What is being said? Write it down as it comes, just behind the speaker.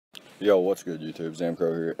Yo, what's good, YouTube?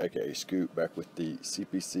 Zamcro here, aka Scoot, back with the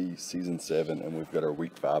CPC Season 7, and we've got our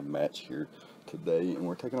Week 5 match here today, and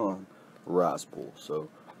we're taking on Pool. So,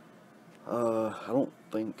 I don't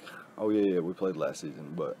think, oh yeah, we played last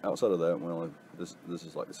season, but outside of that, this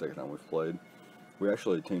is like the second time we've played. We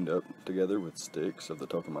actually teamed up together with Sticks of the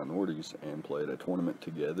Token Minorities and played a tournament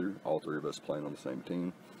together, all three of us playing on the same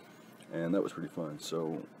team, and that was pretty fun.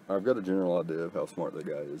 So, I've got a general idea of how smart the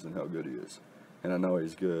guy is and how good he is, and I know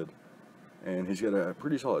he's good. And he's got a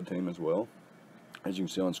pretty solid team as well. As you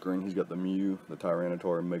can see on screen, he's got the Mew, the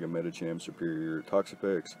Tyranitar, Mega Medicham, Superior,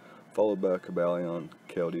 Toxapex, followed by Cobalion,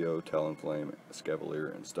 Keldeo, Talonflame,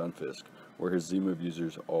 Escavalier, and Stunfisk, where his Z-move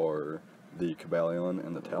users are the Cobalion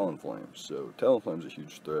and the Talonflame. So Talonflame's a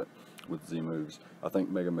huge threat with Z-moves. I think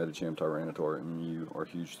Mega Medicham, Tyranitar, and Mew are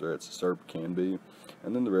huge threats. Serp can be.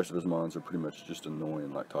 And then the rest of his mons are pretty much just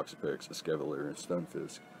annoying, like Toxapex, Escavalier, and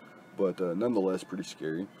Stunfisk. But nonetheless, pretty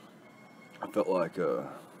scary. I felt like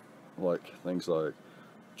things like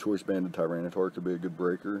Choice Banded Tyranitar could be a good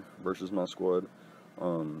breaker versus my squad.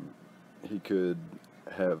 He could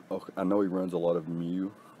have, I know he runs a lot of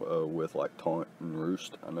Mew with like Taunt and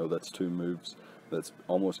Roost. I know that's two moves that's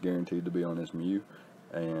almost guaranteed to be on his Mew,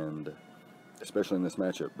 and especially in this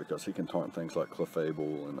matchup because he can taunt things like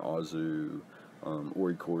Clefable and Azu,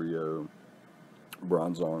 Oricorio,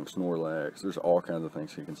 Bronzong, Snorlax. There's all kinds of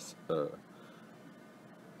things he can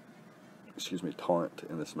taunt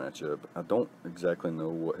in this matchup. I don't exactly know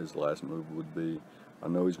what his last move would be. I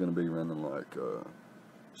know he's going to be running like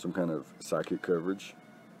some kind of psychic coverage,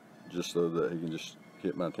 just so that he can just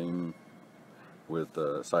hit my team with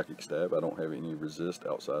psychic stab. I don't have any resist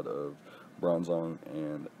outside of Bronzong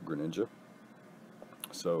and Greninja.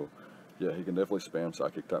 So yeah, he can definitely spam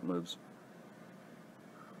psychic type moves.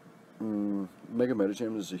 Mega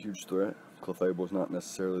Medicham is a huge threat. Clefable is not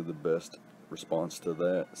necessarily the best response to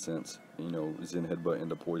that, since, you know, Zen Headbutt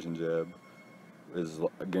into Poison Jab is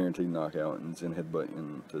a guaranteed knockout, and Zen Headbutt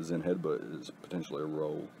into Zen Headbutt is potentially a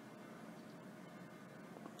roll.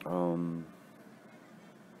 Then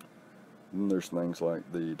there's things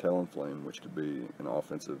like the Talonflame, which could be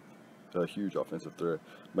a huge offensive threat.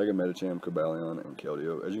 Mega Medicham, Cobalion, and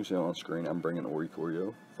Keldeo. As you can see on screen, I'm bringing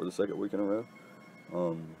Oricorio for the second week in a row.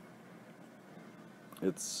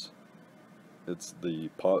 It's the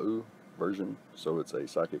Pau version, so it's a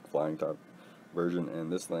psychic flying type version,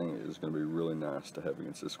 and this thing is going to be really nice to have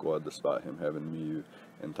against this squad despite him having Mew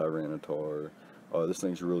and Tyranitar. This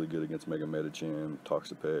thing's really good against Mega Medicham,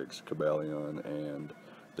 Toxapex, Cobalion, and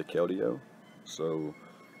the Keldeo, so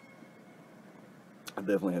I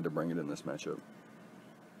definitely had to bring it in this matchup.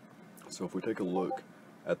 So if we take a look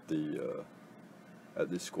at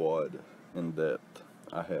this squad in depth,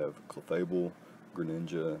 I have Clefable,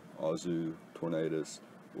 Greninja, Azu, Tornadus,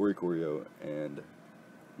 Oricorio, and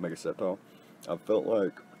Mega Sceptile. I feel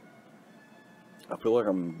like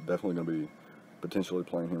I'm definitely going to be potentially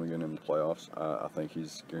playing him again in the playoffs. I think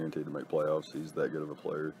he's guaranteed to make playoffs. He's that good of a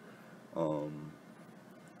player.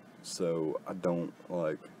 So I don't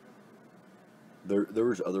like. There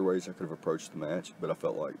was other ways I could have approached the match, but I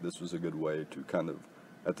felt like this was a good way to kind of,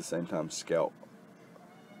 at the same time, scout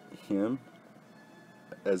him,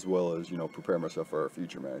 as well as, you know, prepare myself for our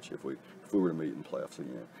future match if we were to meet in playoffs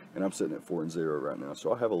again. And I'm sitting at 4-0 right now,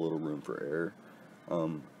 so I have a little room for error.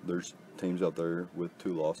 There's teams out there with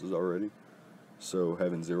 2 losses already, so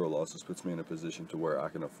having 0 losses puts me in a position to where I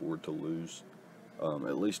can afford to lose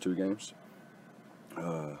at least 2 games.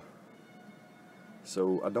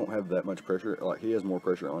 So I don't have that much pressure. Like, he has more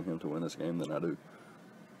pressure on him to win this game than I do,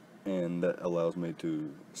 and that allows me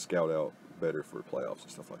to scout out better for playoffs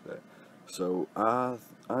and stuff like that. So I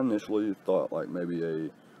initially thought like maybe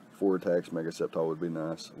a 4 attacks Mega Sceptile would be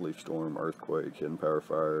nice. Leaf Storm, Earthquake, Hidden Power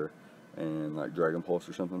Fire, and like Dragon Pulse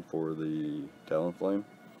or something for the Talonflame.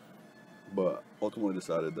 But ultimately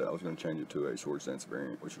decided that I was going to change it to a Swords Dance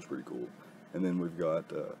variant, which was pretty cool. And then we've got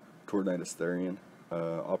Tornadus Therian.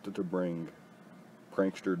 Opted to bring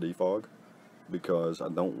Prankster Defog because I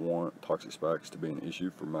don't want Toxic Spikes to be an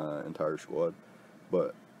issue for my entire squad.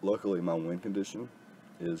 But luckily my win condition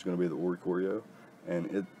is going to be the Oricorio,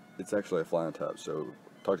 and it's actually a flying type, so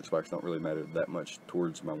Toxic Spikes don't really matter that much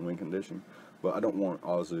towards my win condition. But I don't want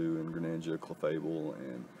Azu and Greninja, Clefable,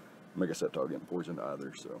 and Mega Sceptile getting poisoned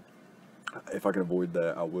either, so if I can avoid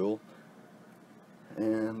that, I will.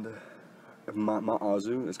 And my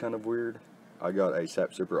Azu is kind of weird. I got a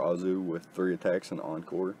Sap Sipper Azu with 3 attacks and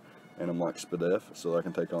Encore, and I'm like Spadef, so I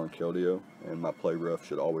can take on Keldeo, and my play rough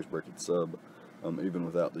should always break its sub, even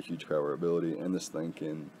without the huge power ability. And this thing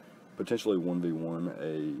can potentially 1v1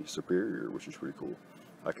 a Superior, which is pretty cool.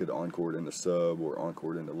 I could Encore it into Sub or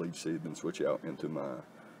Encore it into Leech Seed, then switch out into my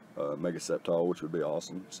Mega Septile, which would be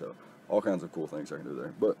awesome. So all kinds of cool things I can do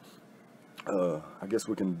there. But I guess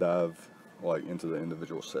we can dive like into the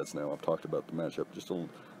individual sets now. I've talked about the matchup just a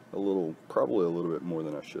little, probably a little bit more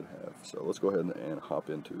than I should have. So let's go ahead and hop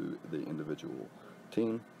into the individual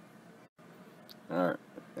team. Alright,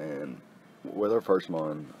 and with our first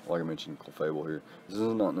mon, like I mentioned, Clefable here, this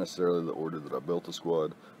is not necessarily the order that I built the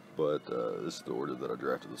squad, but this is the order that I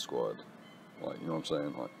drafted the squad. Like, you know what I'm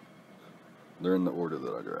saying? Like, they're in the order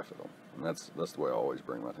that I drafted them, and that's the way I always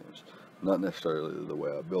bring my teams. Not necessarily the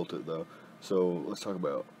way I built it, though. So let's talk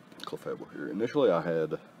about Clefable here. Initially, I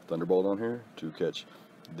had Thunderbolt on here to catch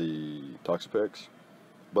the Toxapex,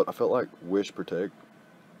 but I felt like Wish Protect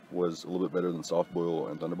was a little bit better than Soft Boil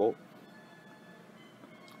and Thunderbolt.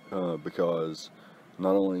 Because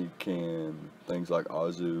not only can things like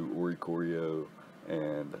Azu, Oricorio,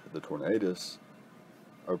 and the Tornadus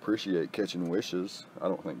appreciate catching wishes, I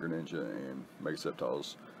don't think Greninja and Mega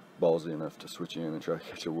Sceptile's ballsy enough to switch in and try to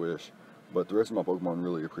catch a wish, but the rest of my Pokemon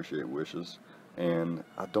really appreciate wishes, and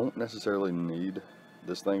I don't necessarily need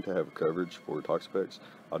this thing to have coverage for Toxapex.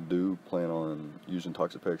 I do plan on using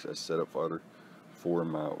Toxapex as setup fodder for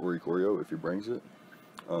my Oricorio if he brings it.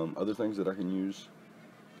 Other things that I can use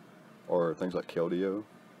are things like Keldeo,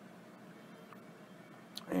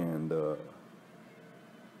 and the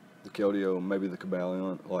Keldeo, maybe the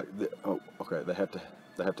Cobalion. Like,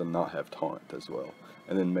 they have to not have Taunt as well,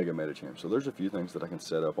 and then Mega Medicham. So there's a few things that I can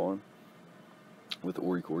set up on with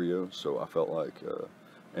Oricorio. So I felt like,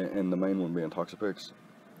 and the main one being Toxapex.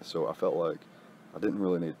 So I felt like I didn't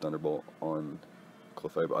really need Thunderbolt on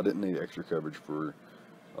Clefable. I didn't need extra coverage for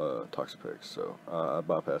Toxapex, so I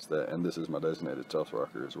bypassed that, and this is my designated Stealth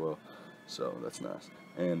Rocker as well, so that's nice.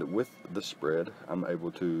 And with the spread, I'm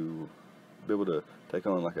able to take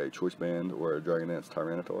on like a Choice Band or a Dragonlance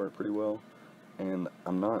Tyranitar pretty well, and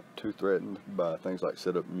I'm not too threatened by things like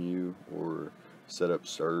Setup Mew or Setup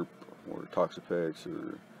Serp or Toxapex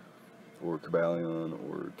or Cobalion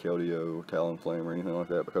or Keldeo, Talonflame, or anything like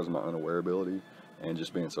that, because of my unaware ability and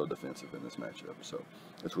just being so defensive in this matchup. So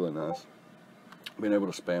it's really nice. Being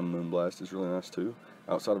able to spam Moonblast is really nice too.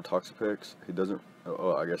 Outside of Toxapex, he doesn't,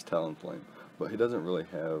 I guess Talonflame, but he doesn't really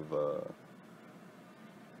have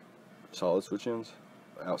solid switch-ins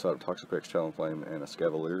outside of Toxapex, Talonflame, and a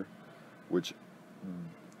Scavalier, which,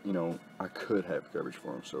 you know, I could have coverage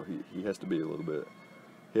for him, so he has to be a little bit,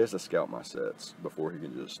 he has to scout my sets before he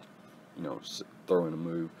can just, you know, throw in a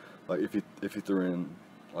move. Like, if he threw in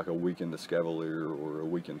like a weakened Scavalier or a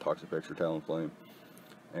weakened Toxapex or Talonflame,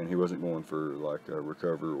 and he wasn't going for like a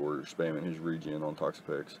Recover or spamming his regen on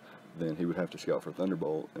Toxapex, then he would have to scout for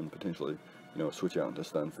Thunderbolt and potentially, you know, switch out into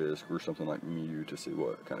Stunfisk or something like Mew to see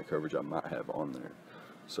what kind of coverage I might have on there.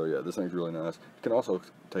 So yeah, this thing's really nice. It can also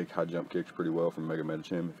take high jump kicks pretty well from Mega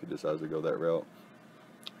Medicham if he decides to go that route.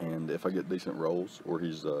 And if I get decent rolls, or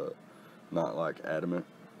he's not like adamant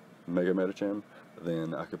Mega Medicham,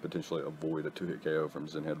 then I could potentially avoid a 2-hit KO from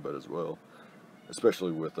Zen Headbutt as well,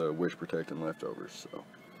 especially with Wish Protect and leftovers. So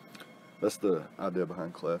that's the idea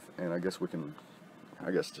behind Clef, and I guess we can,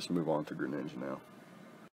 just move on to Greninja now.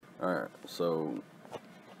 Alright, so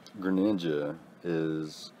Greninja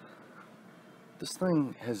is, this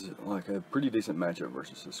thing has like a pretty decent matchup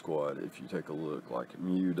versus his squad. If you take a look, like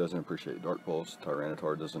Mew doesn't appreciate Dark Pulse,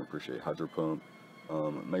 Tyranitar doesn't appreciate Hydro Pump,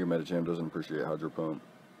 Mega Medicham doesn't appreciate Hydro Pump,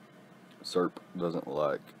 Serp doesn't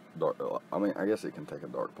like Dark, I mean, I guess it can take a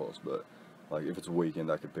Dark Pulse, but like if it's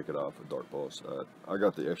weakened, I could pick it off with Dark Pulse. I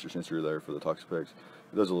got the extra sensory there for the Toxapex.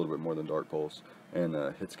 It does a little bit more than Dark Pulse, and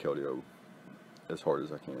hits Keldeo as hard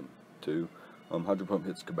as I can too. Hydro Pump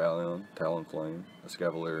hits Cobalion, Talonflame,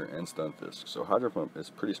 Escavalier, and Stunfisk. So Hydro Pump is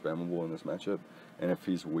pretty spammable in this matchup, and if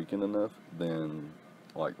he's weakened enough, then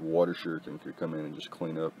like Water Shuriken could come in and just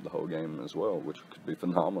clean up the whole game as well, which could be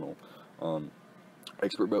phenomenal.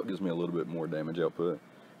 Expert Belt gives me a little bit more damage output,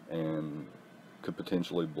 and could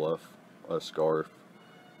potentially bluff a Scarf.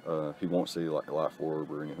 He won't see like Life Orb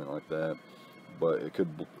or anything like that, but it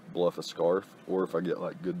could bluff a Scarf, or if I get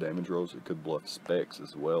like good damage rolls, it could bluff Specs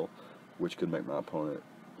as well, which could make my opponent,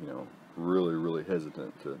 you know, really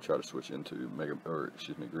hesitant to try to switch into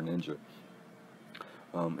Greninja.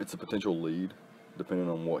 It's a potential lead depending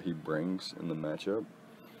on what he brings in the matchup,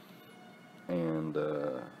 and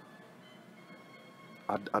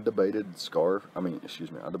I debated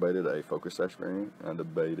I debated a Focus Sash variant, I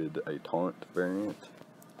debated a Taunt variant,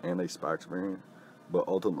 and a Spikes variant, but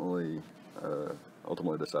ultimately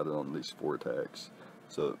decided on these 4 attacks,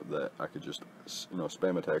 so that I could just, you know,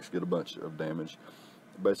 spam attacks, get a bunch of damage.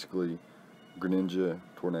 Basically, Greninja,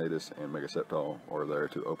 Tornadus, and Mega Sceptile are there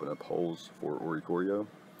to open up holes for Oricorio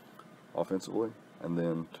offensively, and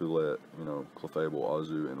then to let, you know, Clefable,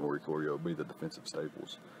 Azu, and Oricorio be the defensive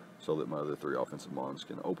staples, so that my other 3 offensive mons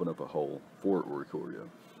can open up a hole for Oricorio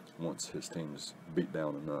once his team's beat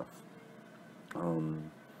down enough.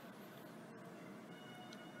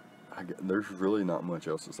 There's really not much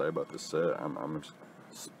else to say about this set. I'm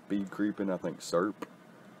speed creeping, I think, Serp,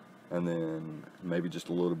 and then maybe just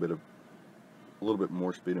a little bit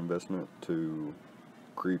more speed investment to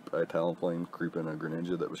creep a Talonflame, creeping a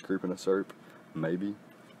Greninja that was creeping a Serp, maybe,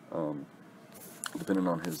 depending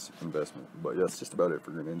on his investment. But yeah, that's just about it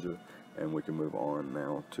for Greninja, and we can move on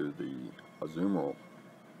now to the Azumarill.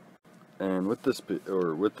 And with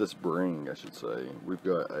this bring, I should say, we've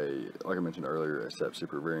got like I mentioned earlier, a Sap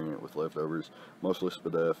Super variant with leftovers, mostly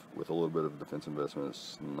Spadef with a little bit of defense investment.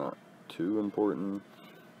 It's not too important.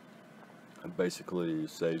 It basically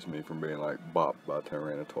saves me from being like bopped by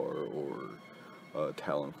Tyranitar or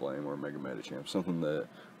Talonflame or Mega Medicham, something that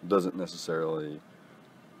doesn't necessarily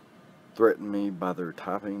threaten me by their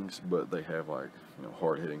typings, but they have, like, you know,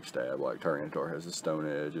 hard-hitting stab. Like Tyranitar has the Stone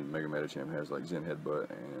Edge, and Mega Medicham has like Zen Headbutt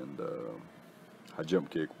and High Jump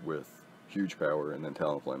Kick with huge power, and then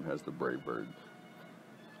Talonflame has the Brave Bird.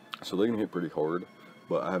 So they can hit pretty hard,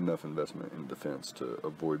 but I have enough investment in defense to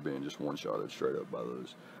avoid being just one-shotted straight up by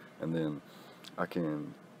those. And then I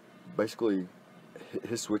can basically,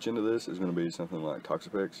 his switch into this is going to be something like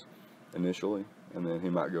Toxapex initially, and then he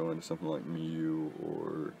might go into something like Mew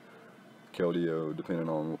or Keldeo, depending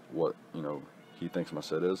on what, you know, he thinks my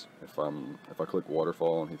set is. If I click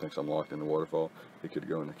Waterfall and he thinks I'm locked into Waterfall, he could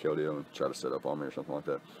go into Keldeo and try to set up on me or something like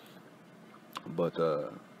that. But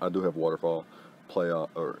I do have Waterfall, Play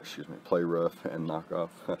Rough, and Knock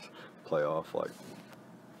Off. Play Off, like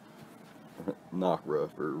Knock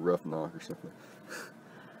Rough or Rough Knock or something.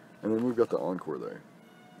 And then we've got the Encore there.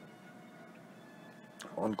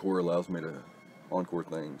 Encore allows me to Encore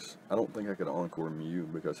things. I don't think I could Encore Mew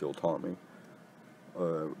because he'll taunt me.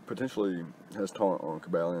 Potentially has taunt on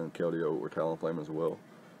Cobalion, Keldeo, or Talonflame as well.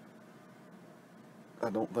 I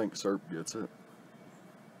don't think Serp gets it.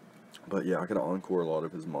 But yeah, I can Encore a lot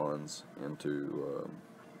of his mons into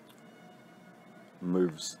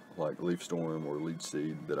moves like Leaf Storm or Leech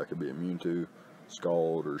Seed that I could be immune to,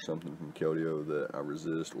 Scald or something from Keldeo that I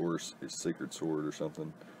resist, or Secret Sword or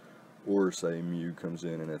something. Or say Mew comes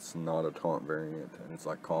in and it's not a taunt variant and it's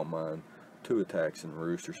like Calm Mind, 2 attacks and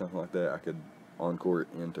Roost or something like that. I could Encore it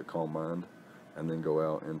into Calm Mind and then go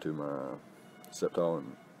out into my Sceptile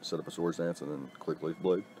and set up a Swords Dance and then click Leaf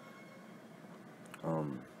Blade.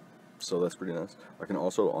 So that's pretty nice. I can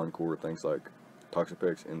also Encore things like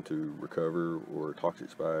Toxapex into Recover or Toxic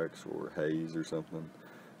Spikes or Haze or something.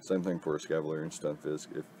 Same thing for a Escavalier and Stunfisk.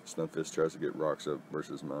 If Stunfisk tries to get rocks up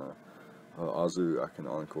versus my Azu, I can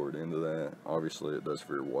Encore it into that. Obviously it does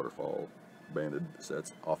for your Waterfall banded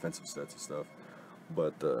sets, offensive sets and stuff.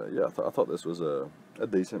 But yeah, I thought this was a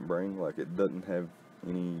decent bring. Like, it doesn't have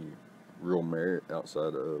any real merit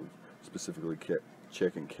outside of specifically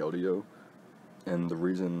checking Keldeo. And the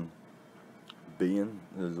reason being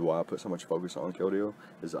is why I put so much focus on Keldeo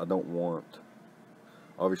is I don't want,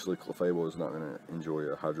 obviously Clefable is not going to enjoy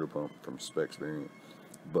a Hydro Pump from Specs variant,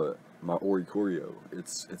 but my Oricorio,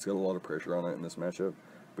 it's got a lot of pressure on it in this matchup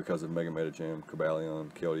because of Mega Medicham,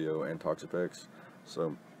 Cobalion, Keldeo, and Toxapex.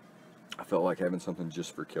 So I felt like having something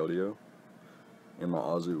just for Keldeo in my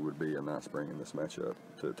Azu would be a nice bring in this matchup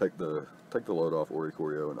to take the load off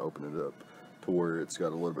Oricorio and open it up to where it's got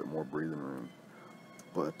a little bit more breathing room.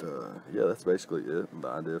 But yeah, that's basically it, the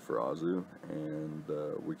idea for Azu, and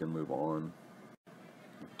we can move on.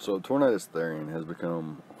 So Tornadus Therian has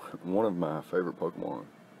become one of my favorite Pokemon.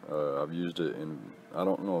 I've used it in, I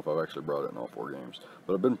don't know if I've actually brought it in all 4 games,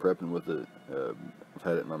 but I've been prepping with it. I've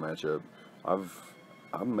had it in my matchup.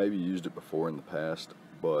 I've maybe used it before in the past,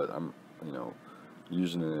 but I'm, you know,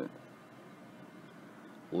 using it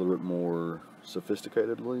a little bit more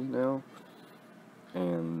sophisticatedly now,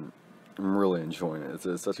 and I'm really enjoying it.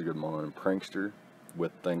 It's such a good mon. Prankster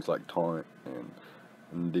with things like Taunt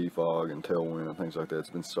and Defog and Tailwind and things like that. It's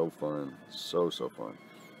been so fun, so fun,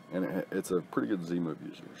 and it's a pretty good Z move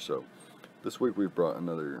user. So this week we've brought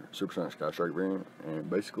another Supersonic Sky Strike variant, and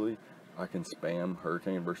basically I can spam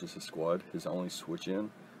Hurricane versus his squad, his only switch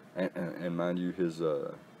in, and mind you, his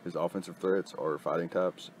offensive threats are fighting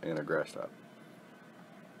types and a grass type.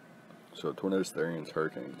 So Tornadus Therian's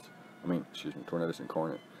Tornadus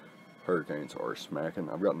Incarnate Hurricanes are smacking.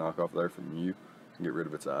 I've got knockoff there from Mew. Get rid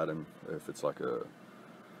of its item. If it's like a,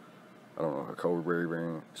 I don't know, a Cold Berry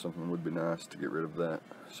variant, something would be nice to get rid of that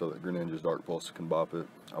so that Greninja's Dark Pulse can bop it.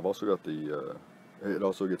 I've also got the, it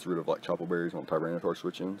also gets rid of like Chople Berries on Tyranitar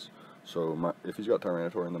switch-ins. So if he's got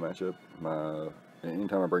Tyranitar in the matchup, my And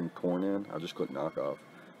anytime I bring Torn in, I just click knockoff,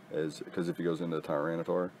 because if he goes into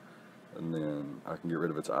Tyranitar, and then I can get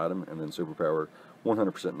rid of its item, and then Superpower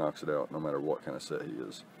 100% knocks it out, no matter what kind of set he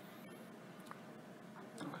is.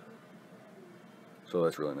 So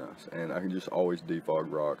that's really nice. And I can just always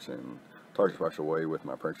defog rocks and target splash away with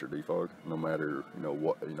my prankster defog, no matter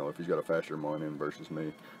what, if he's got a faster mon in versus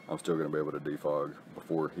me, I'm still going to be able to defog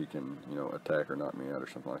before he can attack or knock me out or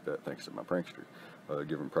something like that, thanks to my prankster,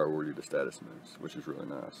 giving priority to status moves, which is really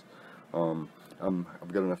nice.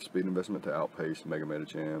 I've got enough speed investment to outpace Mega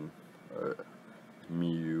Medicham,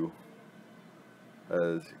 Mew,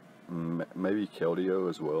 as maybe Keldeo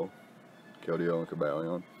as well, Keldeo and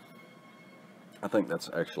Cobalion. I think that's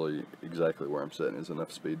actually exactly where I'm setting, is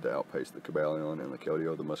enough speed to outpace the Cobalion and the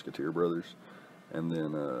Keldeo, the Musketeer brothers, and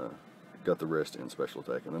then got the rest in special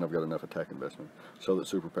attack. And then I've got enough attack investment so that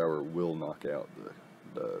Superpower will knock out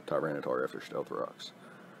the Tyranitar after Stealth Rocks,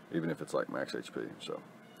 even if it's like max HP. So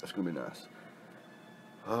that's going to be nice.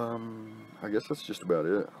 I guess that's just about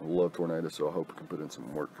it. I love Tornado, so I hope I can put in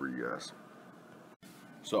some work for you guys.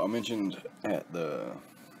 So I mentioned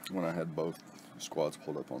when I had both squads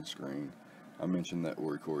pulled up on screen, I mentioned that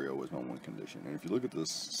Raikougars was my win condition, and if you look at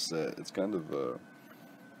this set, it's kind of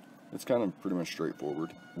pretty much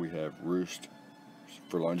straightforward. We have Roost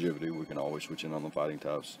for longevity. We can always switch in on the fighting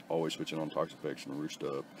types, always switch in on Toxapex and Roost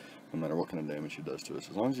up, no matter what kind of damage he does to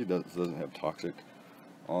us. As long as he doesn't have Toxic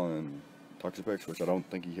on Toxapex, which I don't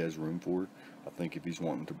think he has room for. I think if he's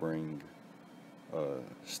wanting to bring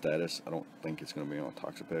status, I don't think it's going to be on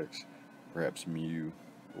Toxapex. Perhaps Mew,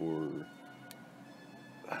 or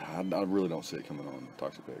I really don't see it coming on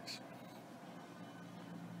Toxapex.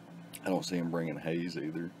 I don't see him bringing Haze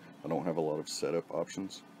either. I don't have a lot of setup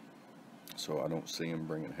options, so I don't see him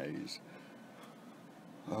bringing Haze.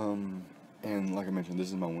 And like I mentioned, this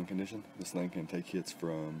is my win condition. This thing can take hits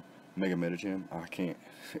from Mega Medicham. I can't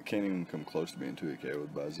even come close to being 2-hit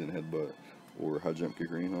KO'd by Zen Headbutt or High Jump Kick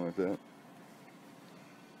or anything like that.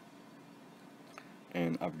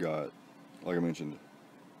 And I've got, like I mentioned,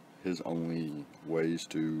 his only ways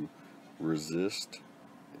to resist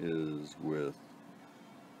is with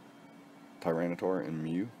Tyranitar and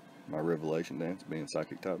Mew, my Revelation Dance being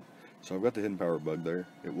Psychic type. So I've got the Hidden Power Bug there.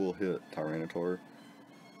 It will hit Tyranitar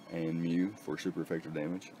and Mew for super effective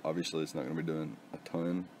damage. Obviously it's not going to be doing a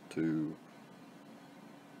ton to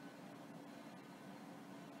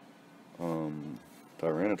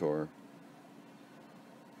Tyranitar,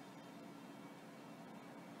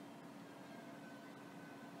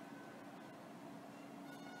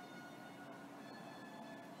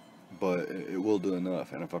 but it will do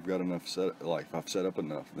enough, and if I've got enough if I've set up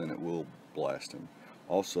enough, then it will blast him.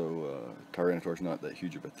 Also, Tyranitar's not that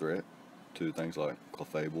huge of a threat to things like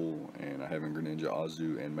Clefable, and having Greninja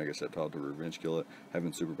Azu and Mega Sceptile to revenge kill it,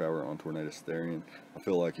 having Superpower on Tornadus Therian. I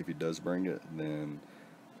feel like if he does bring it, then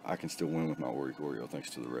I can still win with my Raikougars thanks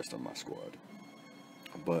to the rest of my squad.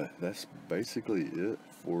 But that's basically it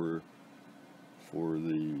for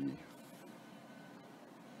the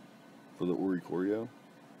Raikougars.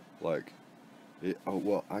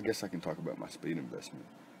 Well, I guess I can talk about my speed investment.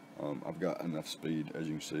 I've got enough speed, as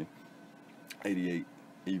you can see. 88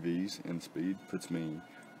 EVs in speed puts me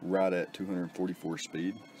right at 244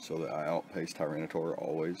 speed, so that I outpace Tyranitar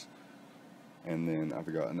always. And then I've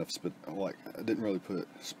got enough speed, I didn't really put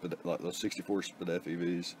those 64 SpDef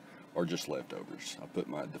EVs are just leftovers. I put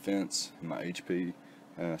my defense, my HP,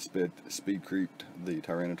 speed creeped the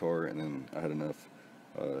Tyranitar, and then I had enough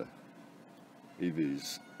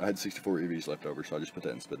EVs. I had 64 EVs left over, so I just put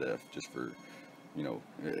that in SpDef just for,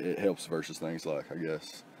 it helps versus things like, I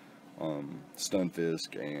guess,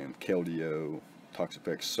 Stunfisk and Keldeo,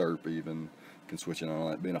 Toxapex, Serp even, can switch in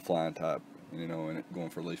on that, being a flying type, and it going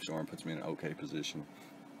for Leaf Storm puts me in an okay position.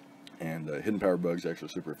 And Hidden Power Bug's actually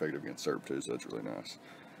super effective against Serp too, so that's really nice.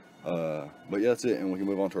 But yeah, that's it, and we can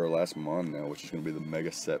move on to our last mon now, which is going to be the Mega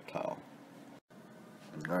Sceptile.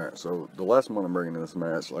 Alright, so the last one I'm bringing in this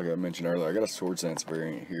match, like I mentioned earlier, I got a Sword Stance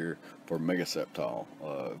variant here for Mega Sceptile.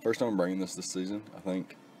 First time I'm bringing this season, I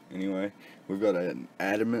think, anyway. We've got an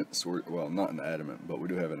Adamant Sword, well, not an Adamant, but we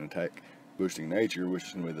do have an attack boosting nature, which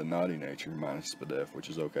is going to be the Naughty Nature minus SpDef, which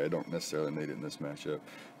is okay. I don't necessarily need it in this matchup.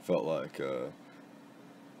 Felt like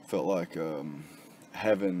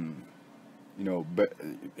having you know, but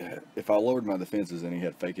if I lowered my defenses and he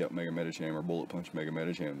had fake out Mega Medicham or Bullet Punch Mega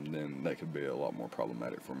Medicham, then that could be a lot more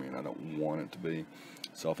problematic for me, and I don't want it to be.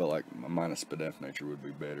 So I felt like my minus Spadef nature would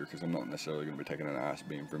be better, because I'm not necessarily going to be taking an Ice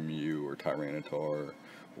Beam from Mew or Tyranitar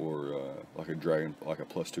or like a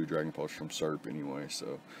 +2 Dragon Pulse from Serp anyway.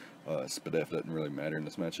 So Spadef doesn't really matter in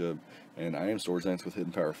this matchup. And I am Swords Dance with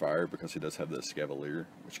Hidden Power Fire because he does have the Scavalier,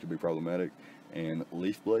 which could be problematic. And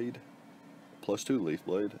Leaf Blade, +2 Leaf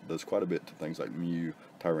Blade, does quite a bit to things like Mew,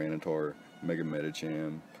 Tyranitar, Mega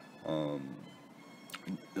Medicham.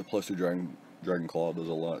 The +2 Dragon Claw does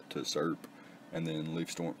a lot to Serp. And then Leaf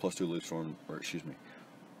Storm, +2 Leaf Storm, or excuse me,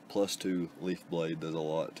 +2 Leaf Blade does a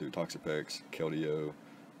lot to Toxapex, Keldeo,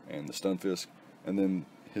 and the Stunfisk. And then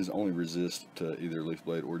his only resist to either Leaf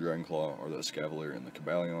Blade or Dragon Claw are the Scavalier and the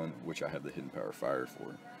Cobalion, which I have the Hidden Power Fire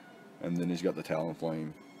for. And then he's got the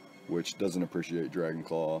Talonflame, which doesn't appreciate Dragon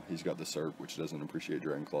Claw. He's got the Serp, which doesn't appreciate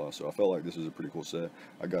Dragon Claw. So I felt like this was a pretty cool set.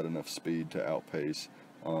 I got enough speed to outpace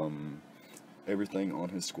everything on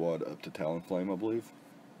his squad up to Talonflame, I believe.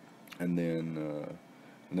 And then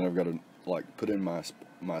I've got to like put in my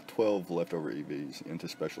 12 leftover EVs into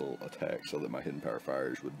special attack so that my Hidden Power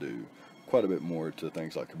Fires would do quite a bit more to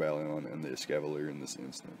things like Cobalion and the Escavalier in this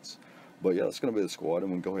instance. But yeah, that's going to be the squad,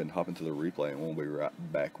 and we'll go ahead and hop into the replay, and we'll be right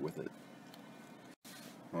back with it.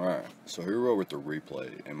 Alright, so here we are with the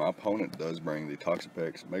replay, and my opponent does bring the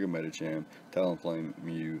Toxapex, Mega Medicham, Talonflame,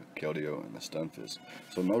 Mew, Keldeo, and the Stunfisk.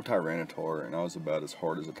 So no Tyranitar, and I was about as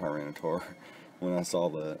hard as a Tyranitar when I saw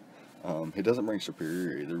that. He doesn't bring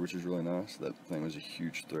Superior either, which is really nice. That thing was a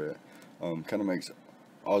huge threat. Kind of makes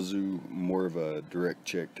Azu more of a direct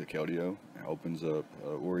check to Keldeo. It opens up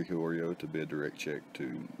Oreo to be a direct check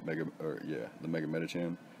to the Mega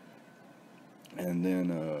Medicham. And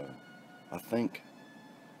then I think,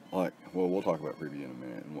 well, we'll talk about preview in a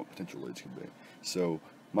minute and what potential leads could be. So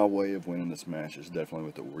my way of winning this match is definitely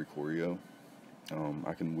with the Oreo.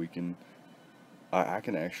 I can weaken. I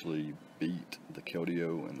can actually beat the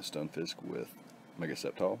Keldeo and the Stunfisk with Mega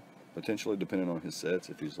Sceptile, potentially, depending on his sets.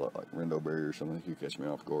 If he's like Rindo Berry or something, he could catch me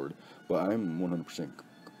off guard. But I'm 100%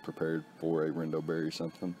 prepared for a Rindo Berry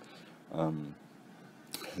something.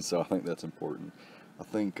 So I think that's important. I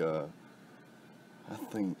think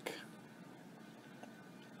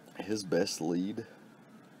his best lead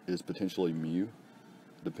is potentially Mew,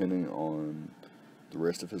 depending on the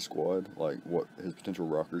rest of his squad, like what his potential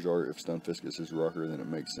rockers are. If Stunfisk is his rocker, then it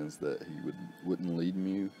makes sense that he wouldn't lead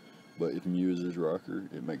Mew. But if Mew is his rocker,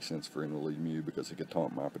 it makes sense for him to lead Mew because he could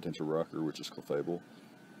taunt my potential rocker, which is Clefable.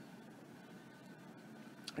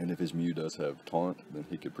 And if his Mew does have taunt, then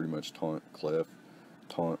he could pretty much taunt Clef,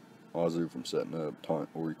 taunt Azu from setting up, taunt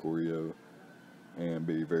Oreo, and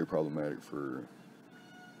be very problematic for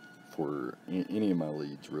any of my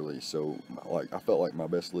leads, really. So like I felt like my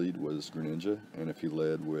best lead was Greninja, and if he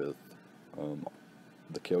led with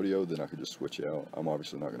the Keldeo, then I could just switch out. I'm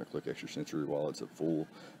obviously not going to click Extra Sensory while it's at full.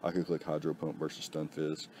 I could click Hydro Pump versus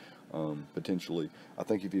Stunfisk. Potentially, I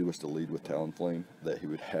think if he was to lead with Talonflame, that he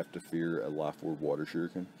would have to fear a Life Orb Water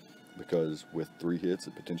Shuriken, because with 3 hits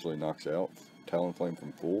it potentially knocks out Talonflame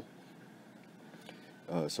from full.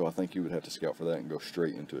 So I think he would have to scout for that and go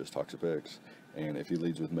straight into his Toxapex. And if he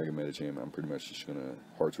leads with Mega Medicham, I'm pretty much just going to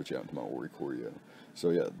hard switch out into my Oreo.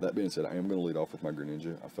 So yeah, that being said, I am going to lead off with my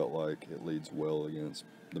Greninja. I felt like it leads well against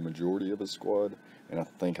the majority of his squad, and I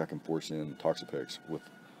think I can force in Toxapex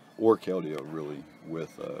or Keldeo really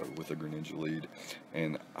with a Greninja lead.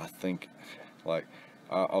 And I think, like,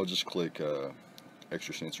 I'll just click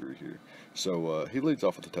Extra Sensory here. So he leads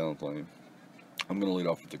off with the Talonflame. I'm going to lead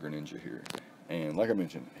off with the Greninja here. And like I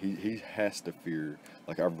mentioned, he has to fear,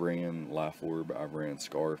 like I've ran Life Orb, I've ran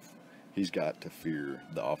Scarf. He's got to fear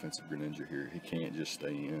the offensive Greninja here. He can't just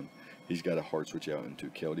stay in. He's got to hard switch out into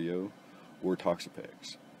Keldeo or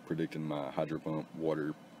Toxapex, predicting my Hydro Pump,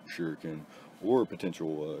 Water Shuriken, or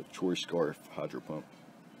potential Choice Scarf Hydro Pump.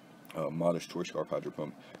 Modest Choice Scarf Hydro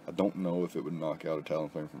Pump. I don't know if it would knock out a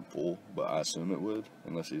Talonflame from full, but I assume it would,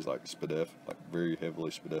 unless he's like Spadef, like very heavily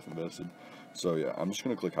Spadef invested. So yeah, I'm just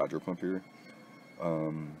going to click Hydro Pump here.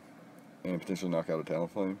 And potentially knock out a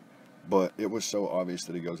Talonflame. But it was so obvious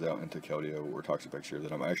that he goes out into Keldeo or Toxapex here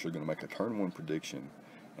that I'm actually going to make a turn 1 prediction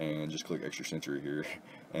and just click Extra Sensory here.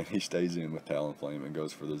 And he stays in with Talonflame and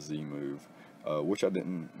goes for the Z move, which I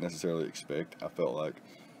didn't necessarily expect. I felt like,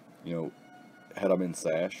 you know, had I been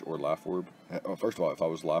Sash or Life Orb, first of all, if I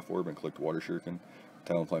was Life Orb and clicked Water Shuriken,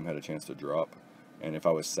 Talonflame had a chance to drop. And if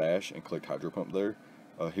I was Sash and clicked Hydro Pump there,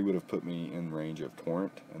 he would have put me in range of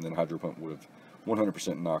Torrent, and then Hydro Pump would have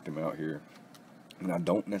 100% knocked him out here. And I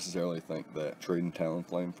don't necessarily think that trading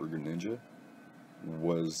Talonflame for Greninja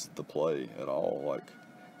was the play at all. Like,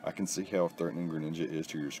 I can see how threatening Greninja is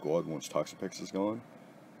to your squad once Toxapex is gone,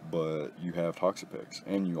 but you have Toxapex,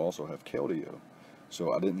 and you also have Keldeo.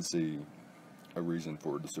 So I didn't see a reason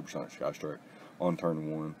for the Supersonic Sky Strike on turn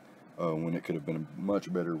 1 when it could have been a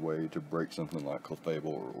much better way to break something like Clefable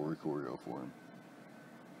or Oricorio for him.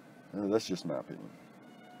 That's just my opinion.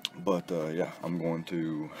 But yeah, I'm going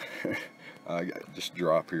to just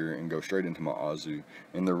drop here and go straight into my Azu.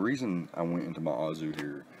 And the reason I went into my Azu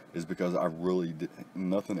here is because I really did,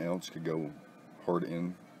 nothing else could go hard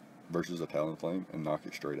in versus a Talonflame and knock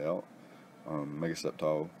it straight out. Mega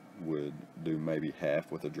Sceptile would do maybe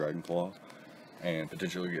half with a Dragon Claw and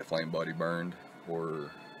potentially get Flame Body burned,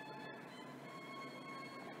 or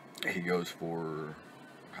he goes for,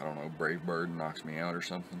 I don't know, Brave Bird knocks me out or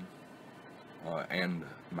something. And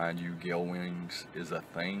mind you, Gale Wings is a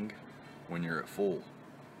thing when you're at full,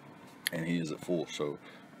 and he is at full, so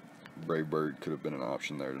Brave Bird could have been an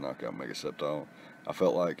option there to knock out Mega Sceptile. I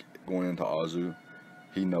felt like going into Azu,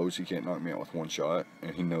 he knows he can't knock me out with one shot,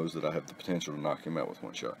 and he knows that I have the potential to knock him out with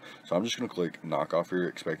one shot. So I'm just going to click Knock Off here,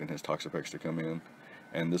 expecting his Toxapex to come in,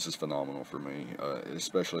 and this is phenomenal for me,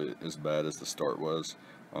 especially as bad as the start was.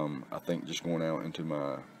 I think just going out into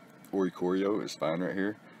my Oricorio is fine right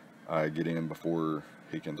here. I get in before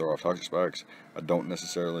he can throw off Toxic Spikes. I don't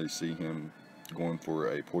necessarily see him going for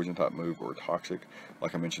a poison type move or toxic.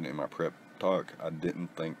 Like I mentioned in my prep talk, I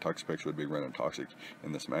didn't think Toxapex would be running toxic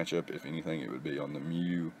in this matchup. If anything, it would be on the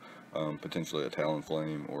Mew, potentially a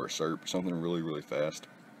Talonflame or a Serp, something really fast,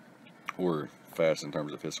 or fast in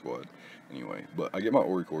terms of his squad anyway. But I get my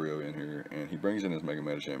Oricorio in here, and he brings in his Mega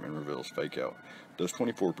Medicham and reveals Fake Out. Does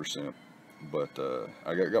 24%. But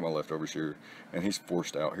I got my leftovers here, and he's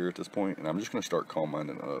forced out here at this point, and I'm just going to start Calm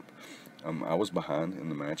Minding up. I was behind in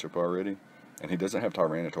the matchup already, and he doesn't have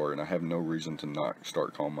Tyranitar, and I have no reason to not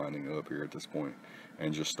start Calm Minding up here at this point,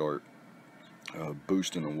 and just start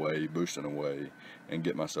boosting away, and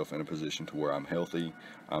get myself in a position to where I'm healthy,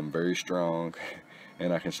 I'm very strong,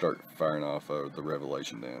 and I can start firing off the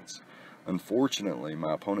Revelation Dance. Unfortunately,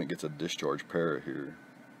 my opponent gets a Discharge Para here,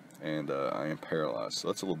 and I am paralyzed, so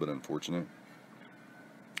that's a little bit unfortunate,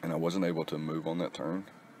 and I wasn't able to move on that turn,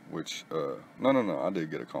 which, no, I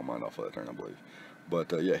did get a Calm Mind off of that turn, I believe,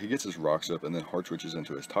 but yeah, he gets his Rocks up, and then Hard Switches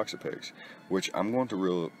into his Toxapex, which I'm going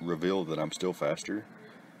to reveal that I'm still faster,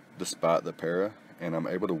 despite the para, and I'm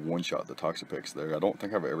able to one-shot the Toxapex there. I don't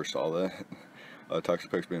think I've ever saw that,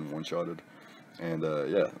 Toxapex being one-shotted, and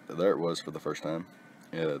yeah, there it was for the first time.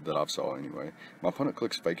 That I've saw anyway. My opponent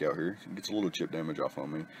clicks Fake Out here, gets a little chip damage off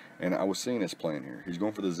on me, and I was seeing his plan here. He's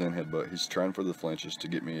going for the Zen Headbutt, he's trying for the flinches to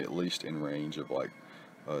get me at least in range of like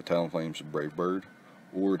Talonflame's Brave Bird,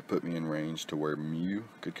 or to put me in range to where Mew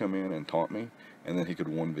could come in and taunt me, and then he could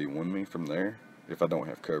 1v1 me from there if I don't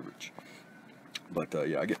have coverage. But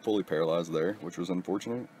yeah, I get fully paralyzed there, which was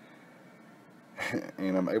unfortunate,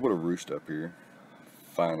 and I'm able to roost up here,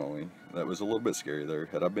 finally. That was a little bit scary there.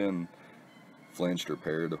 Had I been flinched or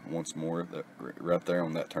paired once more, that right there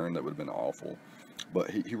on that turn, that would have been awful. But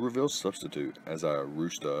he reveals Substitute as I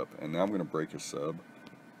roost up, and now I'm going to break his sub,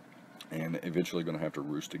 and eventually going to have to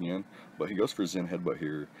roost again. But he goes for Zen Headbutt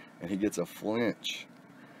here, and he gets a flinch.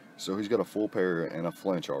 So he's got a full pair and a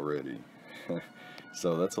flinch already.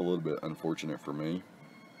 So that's a little bit unfortunate for me,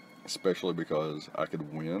 especially because I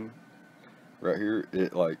could win right here.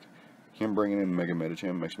 It, like, him bringing in Mega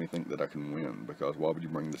Medicham makes me think that I can win, because why would you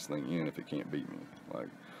bring this thing in if it can't beat me? Like,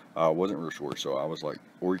 I wasn't real sure, so I was like,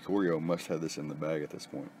 Oricorio must have this in the bag at this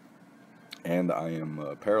point. And I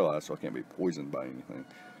am paralyzed, so I can't be poisoned by anything.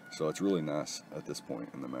 So it's really nice at this point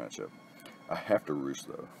in the matchup. I have to roost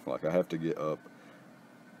though. Like, I have to get up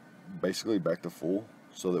basically back to full,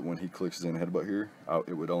 so that when he clicks Zen Headbutt here,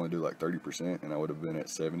 it would only do like 30%, and I would have been at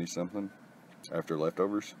 70 something after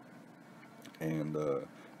leftovers. And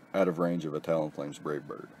out of range of a Talonflame's Brave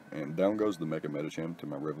Bird. And down goes the Mega Medicham to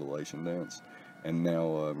my Revelation Dance. And now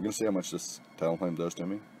I'm going to see how much this Talonflame does to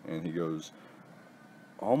me. And he goes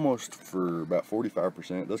almost for about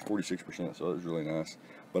 45%. That's 46%, so that was really nice.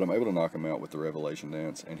 But I'm able to knock him out with the Revelation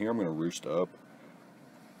Dance. And here I'm going to roost up.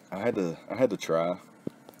 I had to try.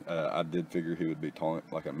 I did figure he would be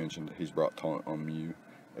Taunt. Like I mentioned, he's brought Taunt on Mew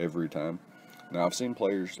every time. Now, I've seen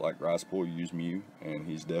players like Ricepool use Mew, and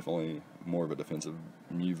he's definitely more of a defensive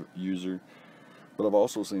Mew user. But I've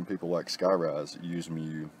also seen people like Skyrise use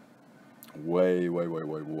Mew way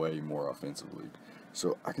more offensively.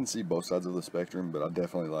 So I can see both sides of the spectrum, but I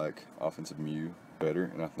definitely like offensive Mew better.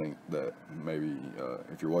 And I think that maybe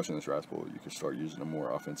if you're watching this Ricepool, you could start using a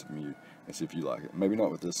more offensive Mew and see if you like it. Maybe not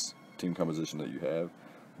with this team composition that you have,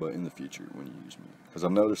 but in the future when you use Mew. Because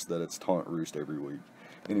I've noticed that it's Taunt Roost every week.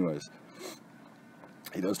 Anyways,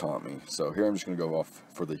 he does taunt me. So here I'm just going to go off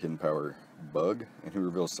for the Hidden Power Bug, and he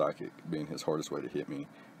reveals Psychic being his hardest way to hit me.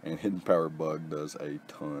 And Hidden Power Bug does a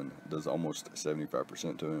ton, does almost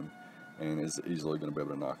 75% to him, and is easily going to be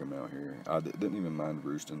able to knock him out here. I didn't even mind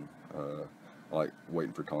roosting, like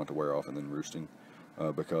waiting for taunt to wear off and then roosting,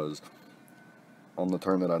 because on the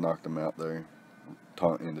turn that I knocked him out there,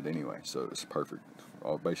 taunt ended anyway, so it's perfect,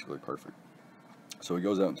 basically perfect. So he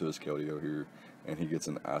goes out into his Keldeo here, and he gets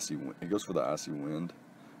an Icy Wind. He goes for the Icy Wind.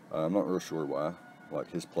 I'm not real sure why.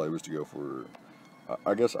 Like, his play was to go for,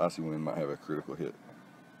 I guess Icy Wind might have a critical hit,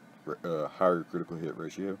 higher critical hit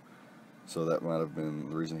ratio, so that might have been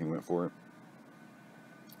the reason he went for it.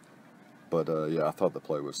 But yeah, I thought the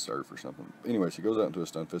play was Surf or something. Anyways, he goes out into a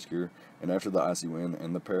Stunfisk here, and after the Icy Wind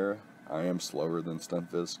and the Para, I am slower than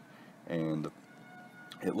Stunfisk, and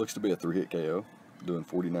it looks to be a 3-hit KO, doing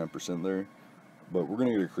 49% there. But we're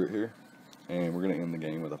going to get a crit here, and we're going to end the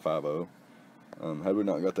game with a 5-0. Had we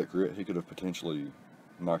not got that crit, he could have potentially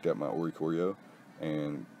knocked out my Oricorio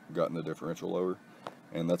and gotten the differential lower,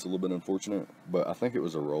 and that's a little bit unfortunate, but I think it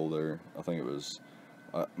was a roll there. I think it was,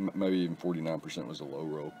 maybe even 49% was a low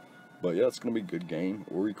roll. But yeah, it's going to be a good game.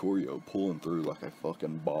 Oricorio pulling through like a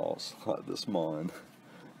fucking boss. This mon.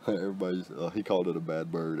 Everybody's, he called it a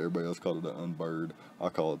bad bird. Everybody else called it an unbird. I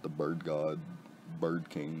call it the bird god, bird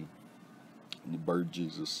king, bird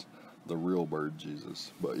Jesus, the real bird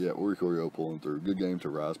Jesus. But yeah, Oricorio pulling through. Good game to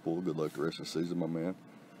Rise Pool. Good luck the rest of the season, my man.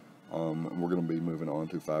 We're going to be moving on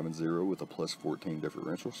to 5-0 with a plus 14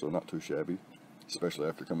 differential, so not too shabby, especially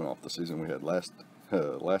after coming off the season we had last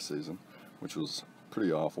season, which was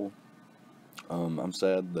pretty awful. I'm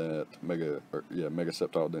sad that Mega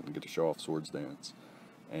Sceptile didn't get to show off Swords Dance,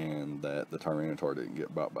 and that the Tyranitar didn't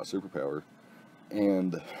get bought by Superpower.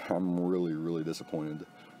 And I'm really disappointed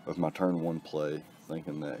with my turn 1 play,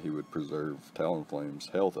 thinking that he would preserve Talonflame's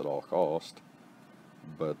health at all cost.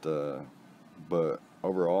 But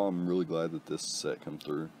overall, I'm really glad that this set come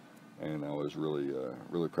through, and I was really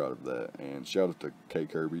proud of that. And shout out to K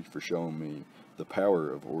Kirby for showing me the power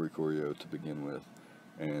of Oricorio to begin with.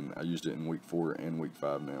 And I used it in week 4 and week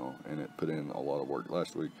 5 now, and it put in a lot of work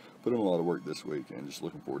last week, put in a lot of work this week, and just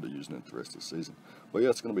looking forward to using it the rest of the season. But yeah,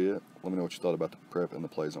 that's going to be it. Let me know what you thought about the prep and the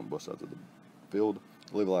plays on both sides of the field.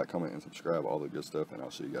 Leave a like, comment, and subscribe, all the good stuff, and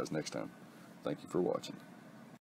I'll see you guys next time. Thank you for watching.